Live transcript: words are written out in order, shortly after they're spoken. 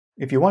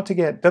If you want to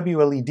get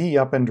WLED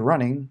up and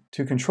running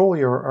to control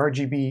your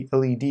RGB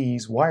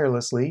LEDs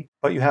wirelessly,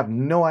 but you have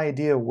no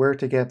idea where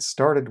to get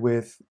started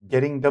with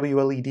getting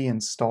WLED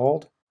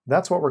installed,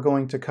 that's what we're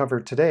going to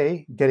cover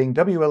today, getting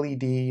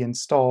WLED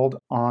installed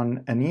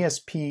on an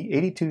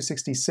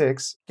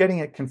ESP8266, getting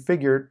it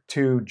configured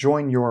to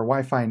join your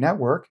Wi-Fi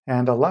network,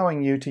 and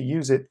allowing you to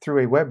use it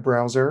through a web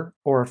browser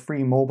or a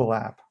free mobile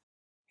app.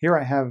 Here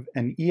I have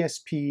an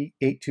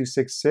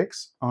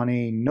ESP8266 on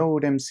a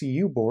Node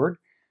MCU board,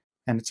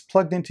 and it's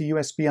plugged into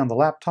USB on the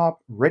laptop,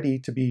 ready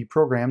to be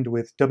programmed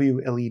with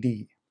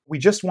WLED. We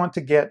just want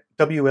to get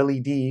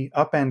WLED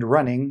up and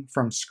running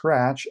from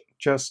scratch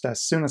just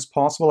as soon as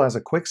possible as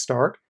a quick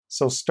start.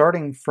 So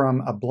starting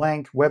from a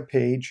blank web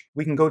page,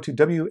 we can go to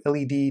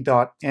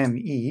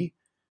WLED.me,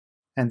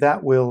 and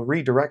that will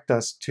redirect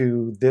us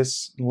to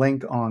this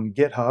link on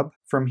GitHub.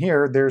 From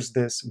here, there's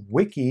this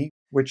wiki,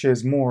 which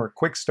is more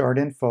quick start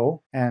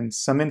info and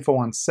some info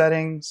on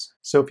settings.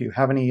 So if you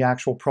have any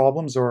actual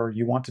problems or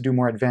you want to do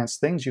more advanced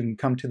things, you can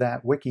come to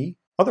that wiki.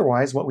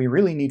 Otherwise, what we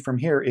really need from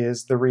here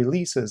is the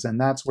releases, and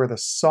that's where the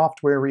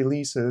software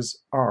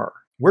releases are.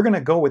 We're going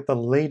to go with the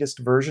latest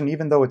version,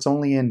 even though it's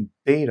only in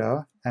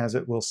beta, as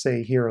it will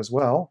say here as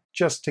well,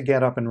 just to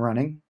get up and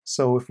running.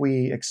 So if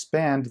we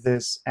expand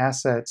this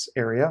assets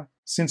area,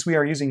 since we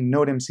are using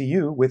Node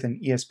MCU with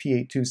an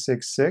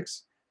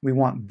ESP8266, we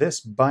want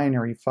this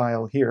binary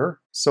file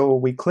here. So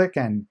we click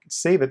and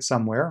save it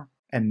somewhere.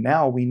 And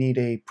now we need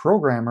a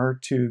programmer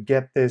to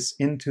get this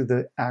into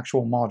the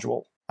actual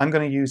module. I'm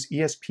going to use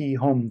ESP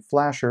Home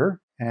Flasher.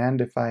 And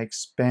if I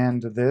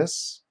expand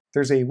this,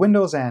 there's a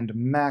Windows and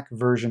Mac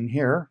version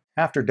here.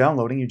 After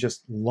downloading, you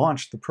just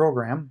launch the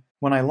program.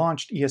 When I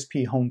launched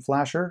ESP Home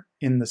Flasher,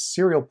 in the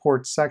serial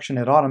port section,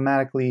 it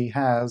automatically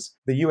has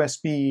the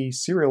USB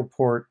serial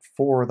port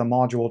for the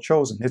module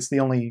chosen. It's the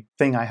only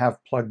thing I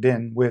have plugged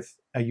in with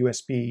a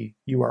USB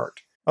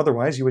UART.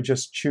 Otherwise, you would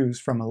just choose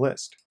from a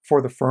list.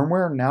 For the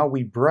firmware, now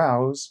we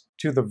browse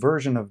to the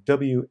version of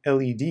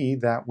WLED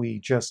that we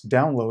just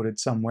downloaded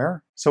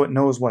somewhere. So it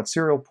knows what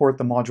serial port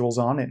the module's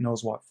on, it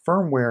knows what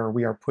firmware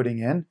we are putting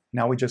in.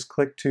 Now we just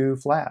click to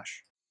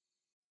flash.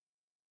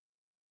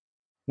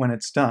 When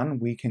it's done,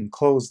 we can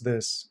close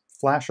this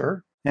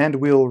flasher, and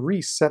we'll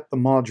reset the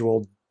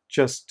module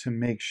just to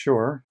make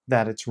sure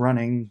that it's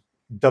running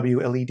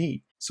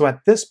WLED. So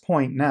at this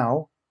point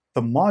now,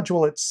 the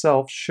module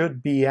itself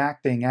should be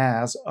acting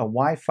as a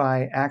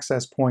Wi-Fi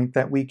access point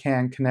that we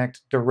can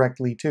connect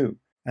directly to.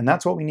 And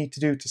that's what we need to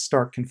do to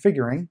start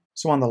configuring.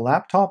 So on the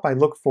laptop, I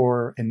look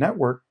for a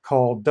network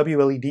called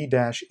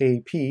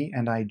WLED-AP,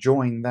 and I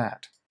join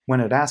that.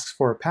 When it asks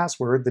for a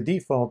password, the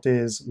default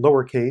is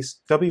lowercase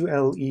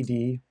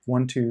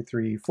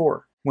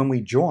WLED1234. When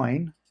we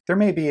join, there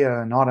may be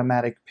an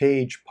automatic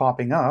page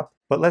popping up,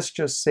 but let's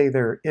just say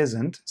there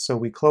isn't, so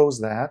we close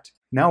that.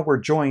 Now we're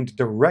joined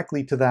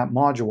directly to that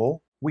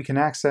module. We can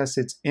access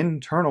its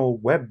internal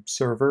web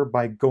server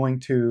by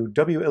going to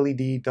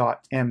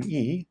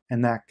WLED.me,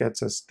 and that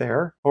gets us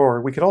there.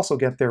 Or we could also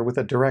get there with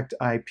a direct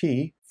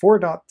IP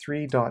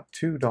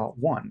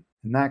 4.3.2.1,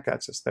 and that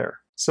gets us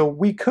there. So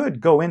we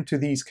could go into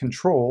these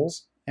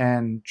controls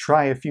and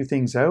try a few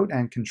things out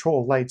and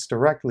control lights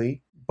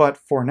directly. But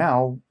for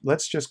now,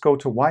 let's just go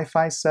to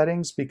Wi-Fi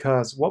settings,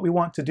 because what we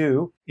want to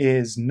do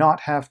is not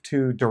have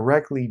to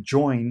directly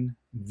join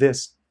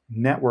this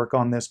network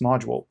on this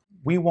module.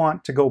 We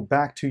want to go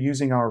back to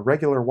using our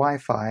regular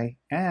Wi-Fi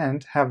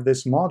and have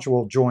this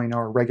module join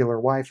our regular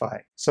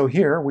Wi-Fi. So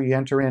here we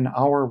enter in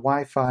our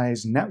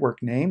Wi-Fi's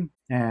network name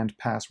and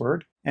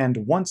password.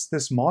 And once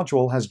this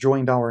module has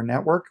joined our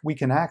network, we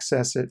can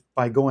access it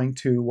by going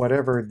to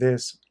whatever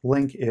this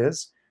link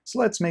is. So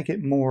let's make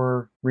it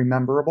more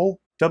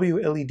rememberable.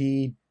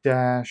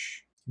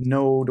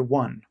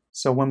 WLED-node1.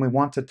 So when we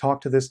want to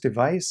talk to this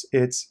device,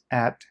 it's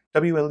at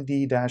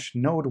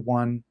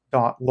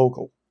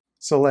WLED-node1.local.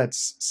 So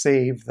let's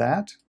save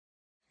that.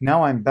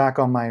 Now I'm back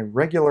on my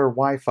regular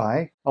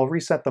Wi-Fi. I'll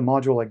reset the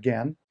module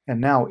again, and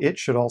now it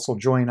should also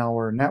join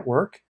our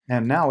network.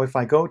 And now if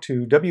I go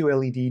to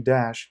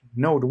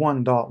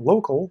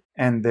WLED-node1.local,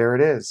 and there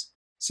it is.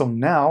 So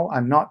now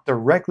I'm not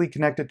directly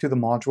connected to the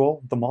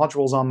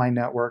module's on my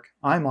network,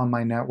 I'm on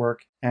my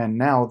network, and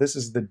now this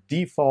is the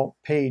default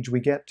page we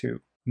get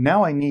to.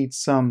 Now I need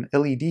some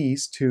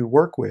LEDs to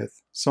work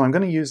with, so I'm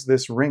going to use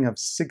this ring of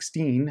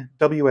 16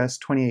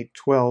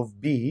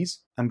 WS2812Bs.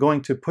 I'm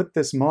going to put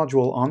this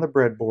module on the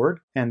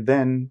breadboard, and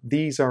then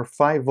these are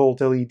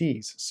 5-volt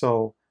LEDs,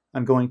 so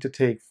I'm going to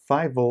take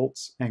 5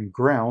 volts and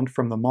ground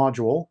from the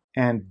module,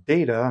 and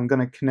data I'm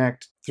going to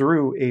connect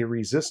through a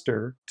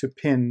resistor to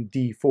pin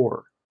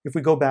D4. If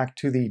we go back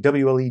to the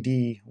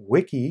WLED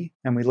Wiki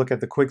and we look at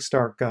the Quick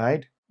Start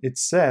Guide, it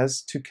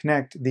says to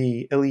connect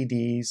the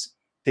LED's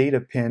data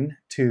pin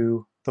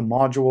to the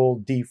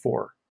module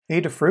D4.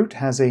 Adafruit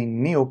has a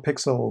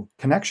NeoPixel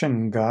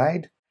connection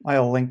guide.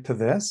 I'll link to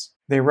this.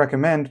 They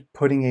recommend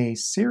putting a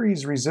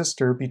series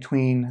resistor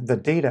between the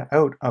data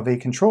out of a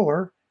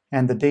controller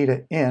and the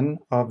data in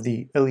of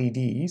the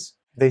LEDs.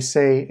 They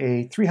say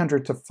a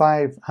 300 to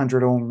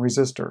 500 ohm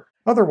resistor.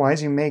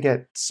 Otherwise, you may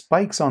get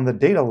spikes on the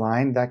data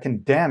line that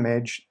can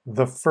damage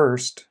the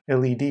first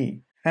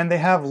LED. And they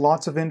have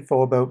lots of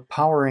info about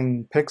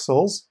powering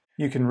pixels.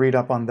 You can read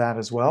up on that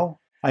as well.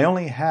 I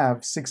only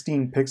have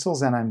 16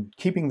 pixels and I'm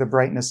keeping the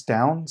brightness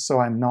down so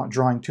I'm not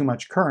drawing too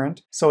much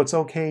current, so it's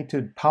okay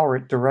to power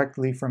it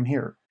directly from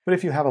here. But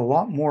if you have a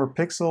lot more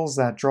pixels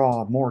that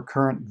draw more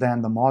current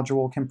than the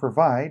module can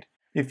provide,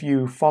 if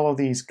you follow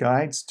these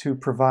guides to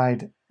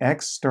provide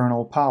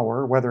external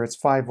power, whether it's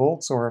 5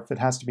 volts or if it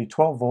has to be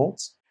 12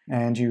 volts,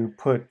 and you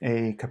put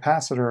a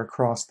capacitor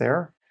across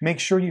there, make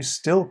sure you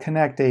still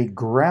connect a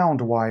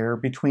ground wire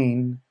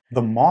between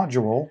the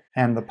module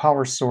and the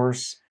power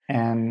source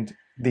and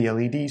the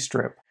LED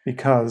strip,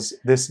 because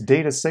this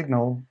data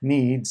signal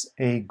needs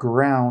a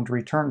ground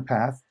return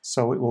path,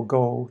 so it will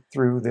go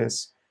through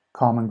this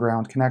common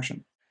ground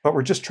connection. But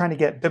we're just trying to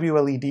get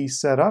WLED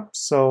set up,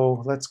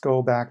 so let's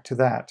go back to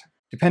that.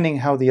 Depending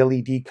how the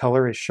LED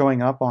color is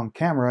showing up on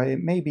camera, it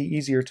may be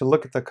easier to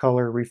look at the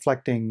color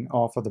reflecting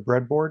off of the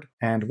breadboard.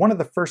 And one of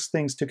the first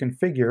things to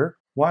configure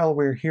while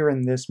we're here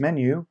in this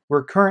menu,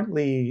 we're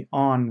currently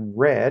on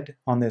red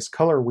on this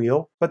color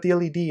wheel, but the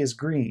LED is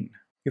green.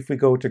 If we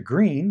go to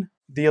green,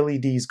 the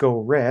LEDs go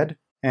red,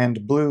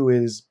 and blue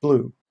is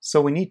blue.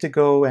 So we need to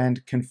go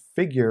and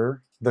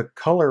configure the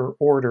color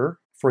order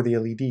for the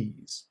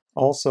LEDs.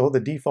 Also, the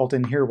default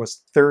in here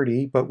was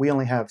 30, but we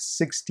only have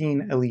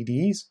 16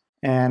 LEDs,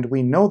 and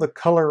we know the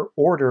color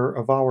order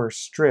of our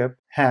strip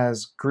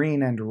has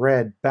green and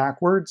red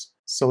backwards,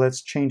 so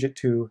let's change it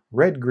to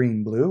red,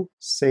 green, blue.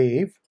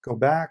 Save, go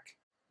back.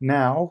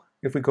 Now,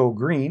 if we go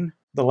green,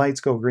 the lights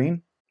go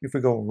green. If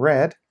we go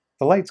red,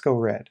 the lights go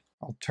red.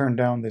 I'll turn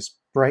down this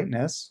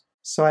brightness.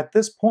 So at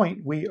this point,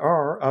 we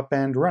are up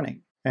and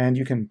running. And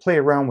you can play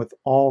around with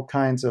all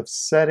kinds of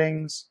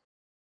settings.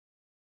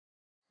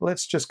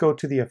 Let's just go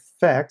to the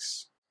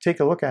effects,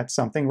 take a look at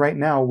something. Right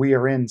now, we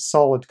are in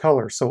solid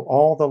color, so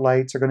all the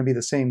lights are going to be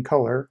the same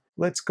color.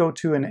 Let's go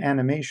to an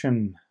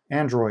animation,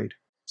 Android.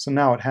 So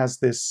now it has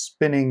this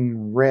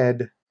spinning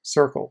red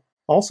circle.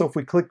 Also, if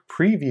we click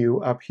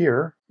preview up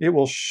here, it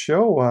will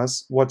show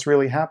us what's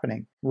really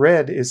happening.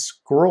 Red is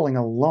scrolling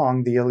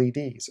along the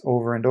LEDs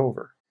over and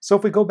over. So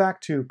if we go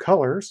back to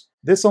colors,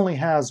 this only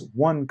has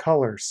one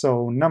color.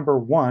 So number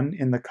 1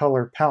 in the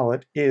color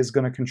palette is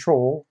going to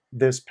control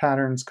this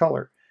pattern's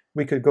color.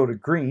 We could go to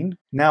green.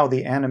 Now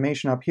the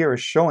animation up here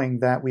is showing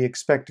that we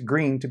expect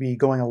green to be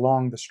going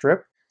along the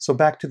strip. So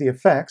back to the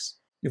effects.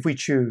 If we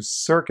choose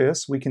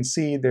circus, we can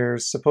see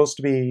there's supposed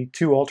to be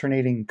 2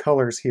 alternating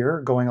colors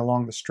here going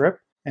along the strip,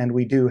 and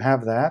we do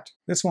have that.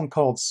 This one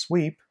called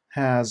sweep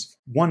has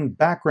one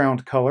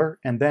background color,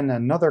 and then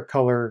another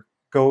color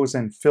goes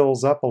and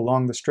fills up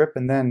along the strip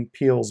and then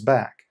peels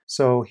back.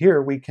 So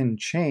here we can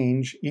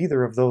change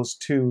either of those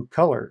 2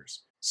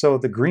 colors. So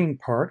the green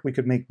part we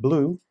could make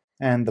blue,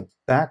 and the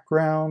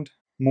background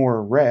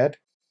more red.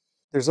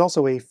 There's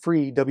also a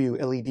free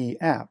WLED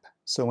app,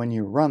 so when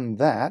you run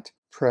that,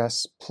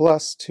 press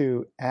plus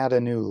to add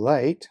a new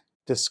light,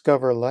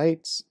 discover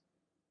lights,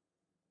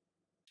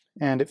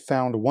 and it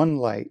found 1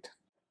 light.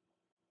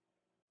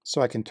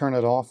 So I can turn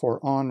it off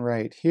or on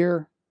right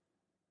here,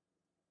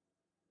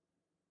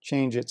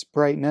 change its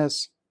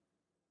brightness.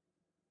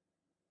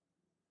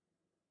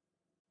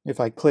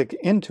 If I click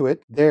into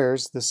it,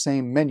 there's the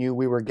same menu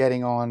we were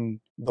getting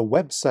on the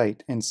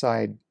website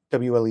inside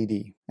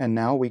WLED. And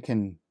now we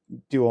can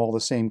do all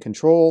the same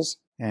controls,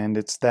 and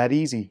it's that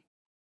easy.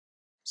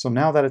 So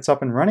now that it's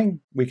up and running,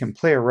 we can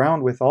play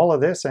around with all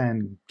of this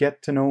and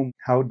get to know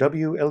how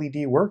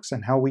WLED works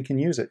and how we can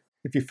use it.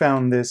 If you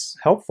found this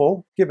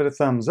helpful, give it a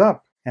thumbs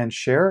up and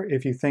share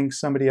if you think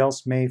somebody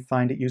else may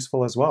find it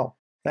useful as well.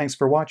 Thanks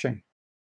for watching.